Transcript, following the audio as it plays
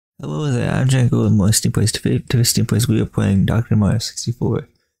Hello there, I'm GiantGrotle with more Steam Plays. To Steam Plays, we are playing Dr. Mario 64.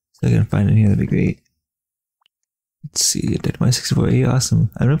 So I can find it here, that'd be great. Let's see, Dr. Mario 64, yeah,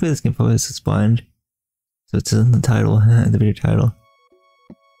 awesome. I've never played this game before, it's blind. So it's in the title, the video title.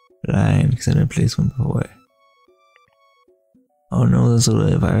 Blind, because I've never played this one before. Oh no, those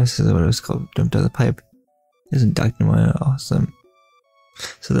little viruses or whatever it's called jumped out of the pipe. There's a Dr. Mario, awesome.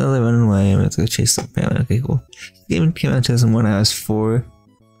 So now they're running away, and let's go chase them. Okay, cool. The game came out in 2001, I was 4.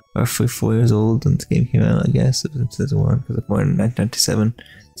 Roughly 4 years old when this game came out, I guess. It was 2001, because I was born in 1997.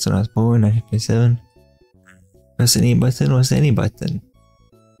 So when I was born, 1997. Press any button, what's any button?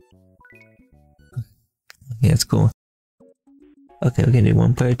 Okay, that's cool. Okay, we can do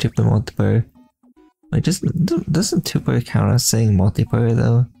 1 player, 2 player, multiplayer. Like, just doesn't 2 player count as saying multiplayer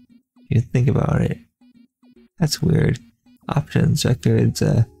though? If you think about it. That's weird. Options, records,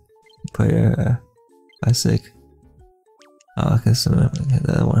 player, classic. Oh, okay, so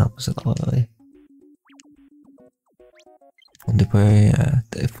that won't help us at all, really. Multiplayer,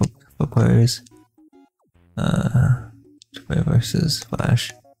 4 players. 2 player versus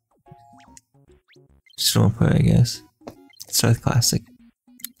Flash. Just 1 player, I guess. Start with classic.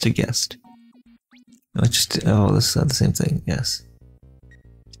 It's a guest. No, it's just all this is the same thing, yes.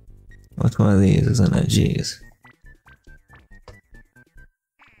 Which one of these is on that G's?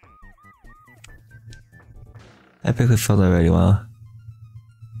 I picked the filter already well.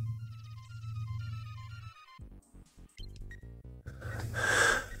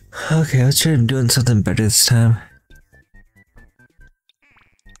 Okay, let's try doing something better this time.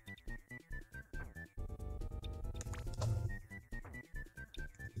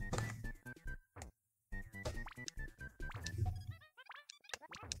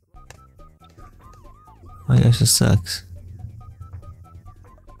 Oh my gosh, this sucks.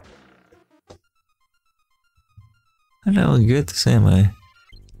 I don't know, good at this, am I?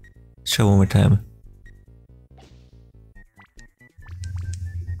 Let's try one more time.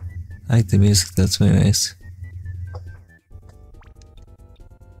 I like the music, that's very nice.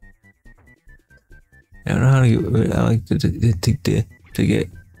 I don't know how to get, I like to get,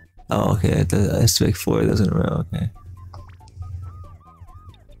 oh okay, I have to make 4 of those in a row, okay.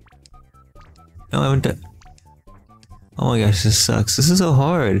 No, I haven't done, oh my gosh, this sucks, this is so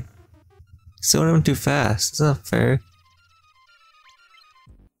hard. So I went too fast, it's not fair.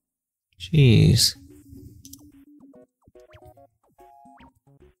 Jeez.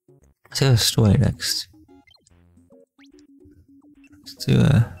 Let's have a story next. Let's do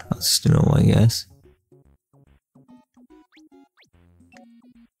I'll just do normal, I guess.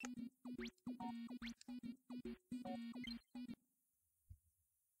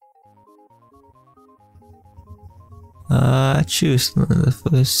 Choose the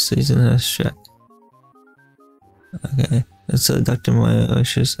first season has check. Okay, that's Dr. Mario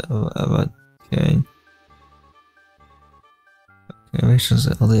wishes about caring. Okay, wishes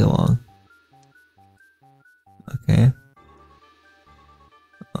all day long. Okay.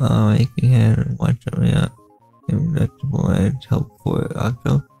 Making hand watch me up. Dr. Mario help for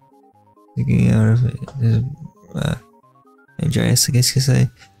Octo. Taking out of his meningitis, I guess you could say. As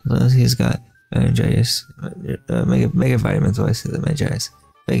long as he's got meningitis, mega vitamins, why I say the meningitis.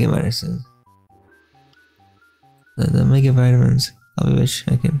 Mega medicine. The mega vitamins. I'll be rich.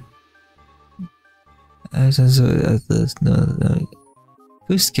 I can. No.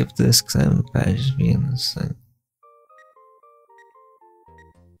 Who skipped this? Because I'm bad at just being this thing.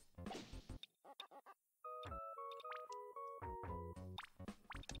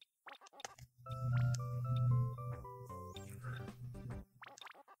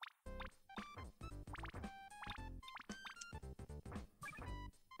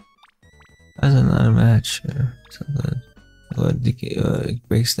 That's another match or something. It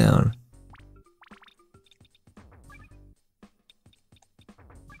breaks down.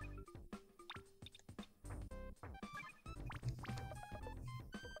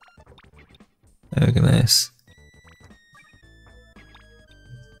 Very nice.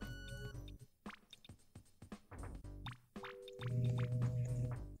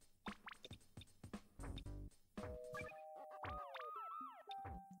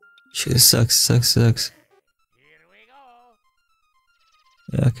 Shit, sucks. Here we go.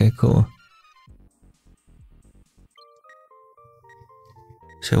 Yeah, okay, cool.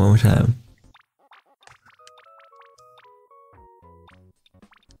 Show one more time.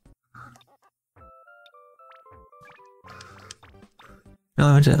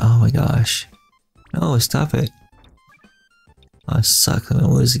 No, oh my gosh. No, stop it. Oh, it sucks. I'm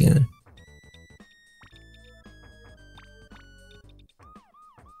gonna lose again.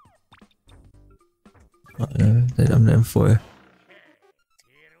 I'm done for.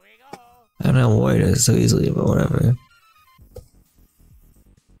 don't know why it is so easily, but whatever.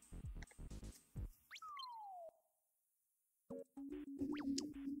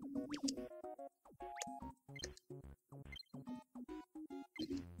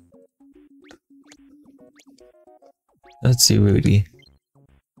 Let's see, Rudy.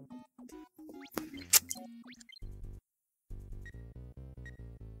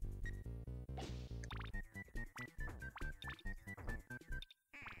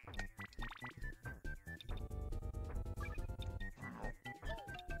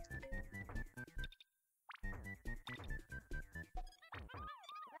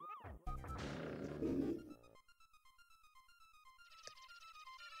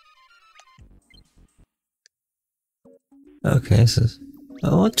 Okay, so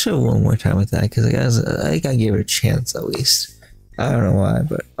I'll try one more time with that because I gotta give it a chance at least. I don't know why,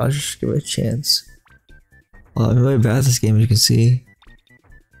 but I'll just give it a chance. Well, I'm really bad at this game, as you can see.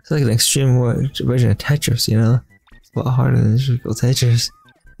 It's like an extreme version of Tetris, you know? It's a lot harder than typical Tetris.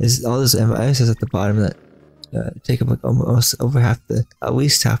 There's all those MIs at the bottom that take up like almost over at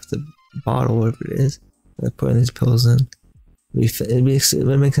least half the bottle, whatever it is. They're putting these pills in. It makes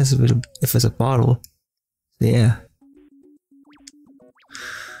sense if it's a bottle. Yeah.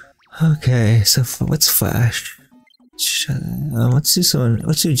 Okay, so what's Flash? Let's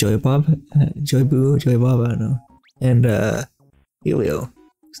do Joy Bob, Joy Boo, Joy Bob, I don't know, and Helio.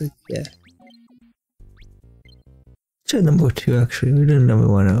 Looks like, yeah. Try number 2 actually. We did number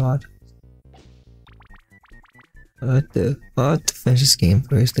 1 a lot. I'll have to finish this game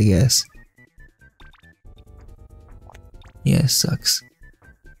first, I guess. Yeah, it sucks.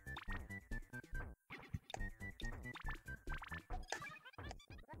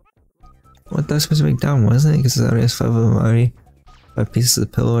 What that was supposed to make down, wasn't it? Because it already has 5 of them already. 5 pieces of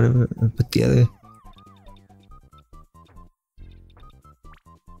the pillow, whatever, put together.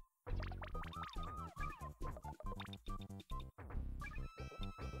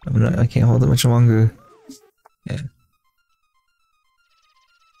 I can't hold it much longer. Yeah.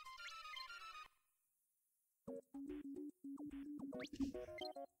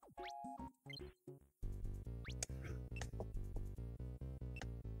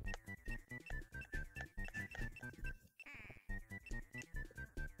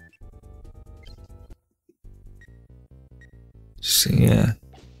 So yeah.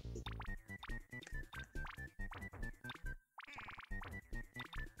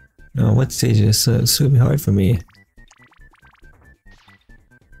 No, what stage is this? It's gonna be hard for me.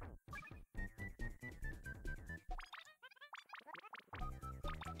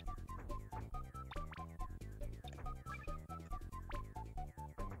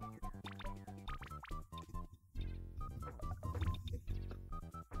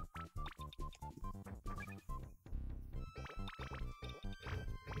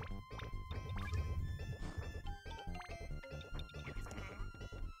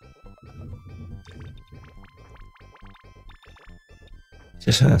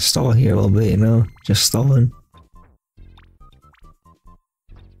 Just stall here a little bit, you know? Just stalling.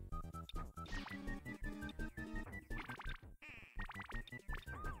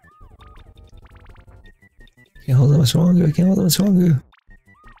 Can't hold it much longer, I can't hold it much longer.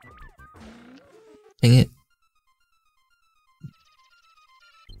 Dang it.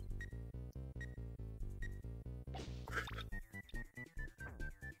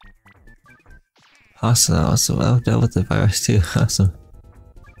 Awesome, I've dealt with the virus too, awesome.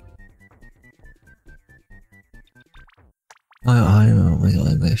 I don't know, my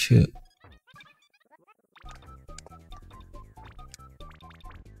god, shoot.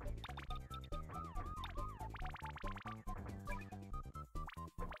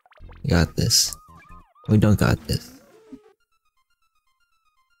 We got this. We don't got this.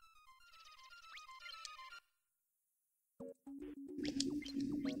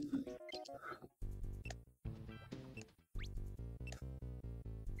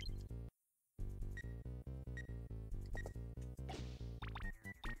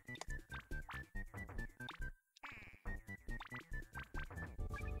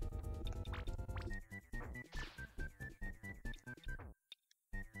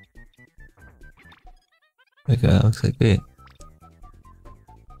 Okay, looks like it.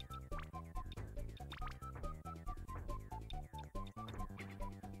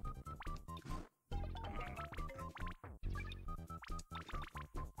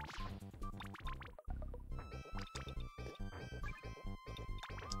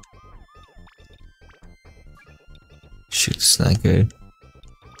 Shoot, it's not good.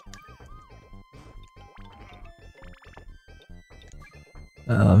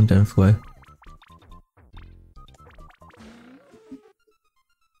 I'm done for.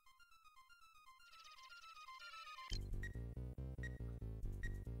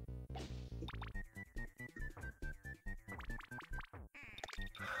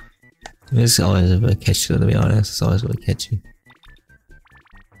 It's always a bit catchy, to be honest. It's always a bit catchy.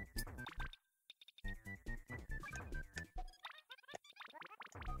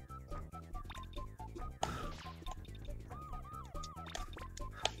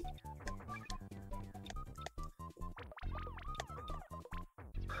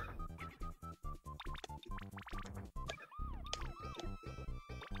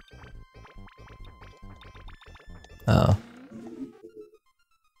 Oh.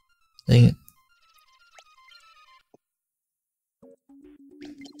 Dang it.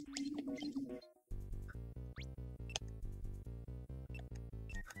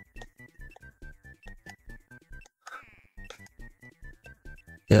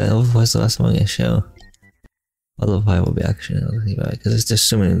 Yeah, level 5 is the last one I'm gonna show. Level 5 will be action, I'll think about it, because there's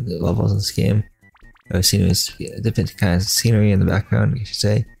so many levels in this game. Sceneries, different kinds of scenery in the background, you should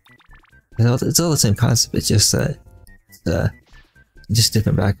say. It's all the same concept, it's just just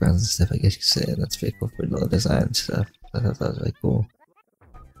different backgrounds and stuff, I guess you could say. That's pretty cool for the design and stuff. I thought that was really cool.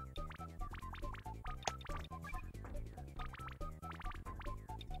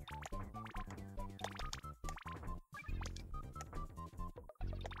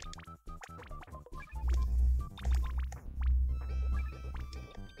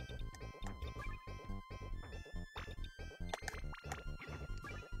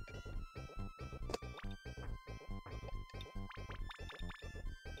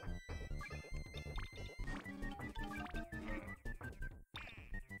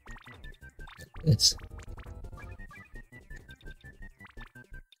 It's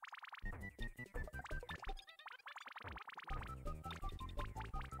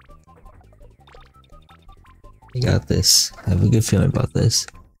you got this. I have a good feeling about this.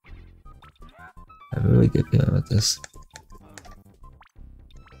 I have a really good feeling about this.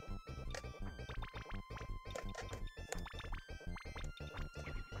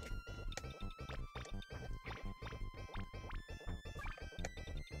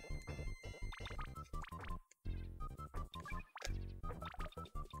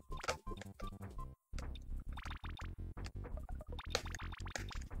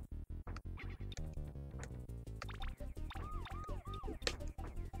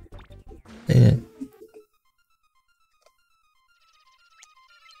 Yeah.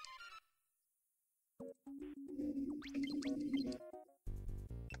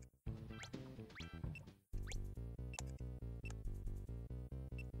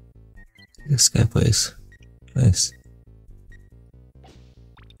 This guy plays. Nice.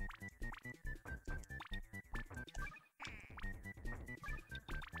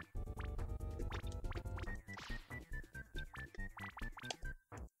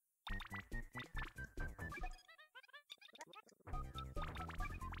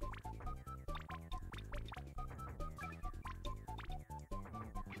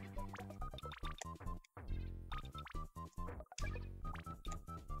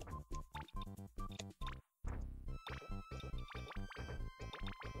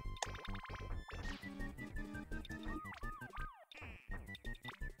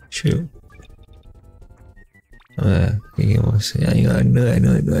 Shoot. Yeah, I knew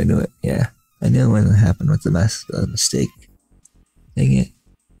it. Yeah, I knew when it happened with the mistake. Dang it.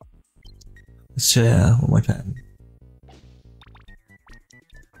 Let's try one more time.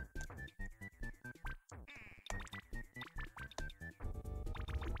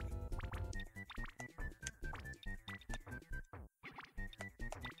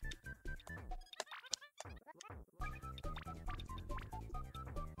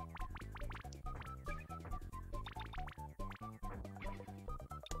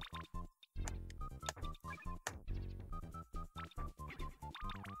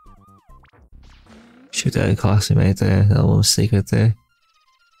 Shoot, that cost me right there. That little mistake right there.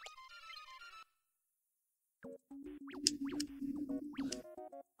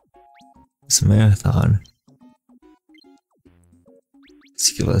 It's a marathon.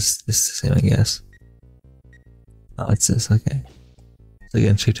 Let's give us this the same, I guess. Oh, it's this, okay. So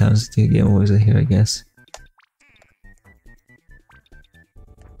again, 2 times the game always here, I guess.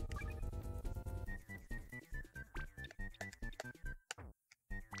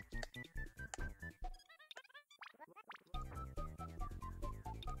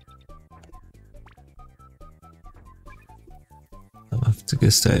 I'm off to a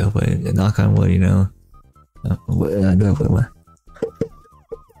good start, hopefully. Knock on wood, you know.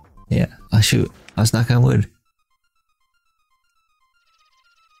 Yeah, oh shoot. I was knocking on wood.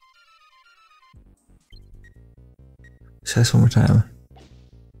 Try this one more time.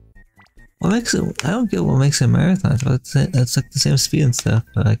 What makes it? I don't get what makes it a marathon. That's like the same speed and stuff,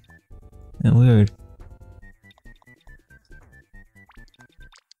 but like, weird.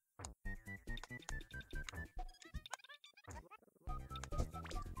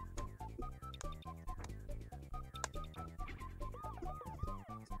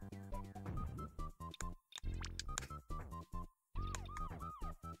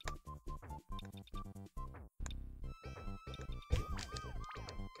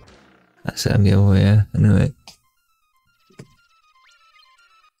 I said I'm getting away, yeah. I knew it.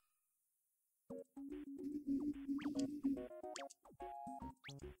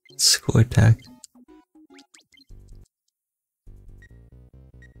 Score attack.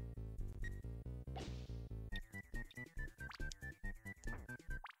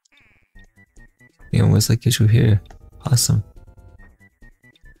 Yeah, what's like issue here? Awesome.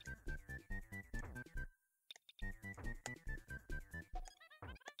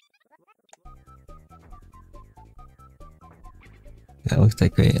 That looks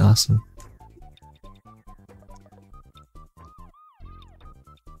like great, awesome.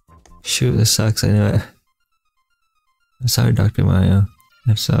 Shoot, this sucks, I knew it. I'm sorry, Dr. Mario.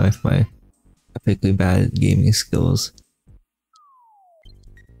 I'm sorry for my epically bad gaming skills.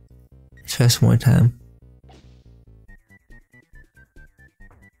 Just more time.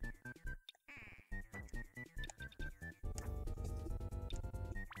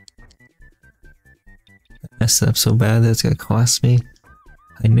 I messed it up so bad that it's gonna cost me.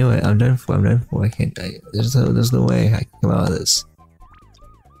 I knew it. I'm done for. I'm done for. I can't. There's no way I can come out of this.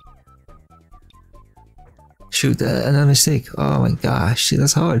 Shoot, another mistake. Oh my gosh, see,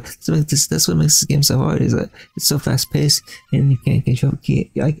 that's hard. That's what makes this game so hard. Is that it's so fast paced and you can't keep up.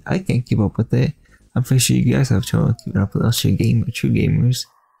 I can't keep up with it. I'm pretty sure you guys have trouble keeping up with us. True gamers.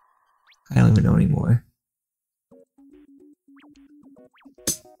 I don't even know anymore.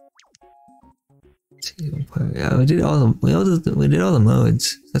 Yeah, we did all the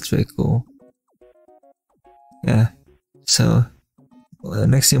modes. That's very cool. Yeah. So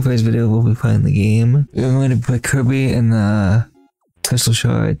next time for this video, we'll be playing the game. We're going to play Kirby and the Crystal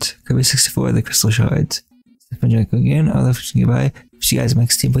Shards. Kirby 64, the Crystal Shards. If you enjoyed again, I'll love you. Goodbye. See you guys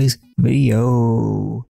next time, please. Video.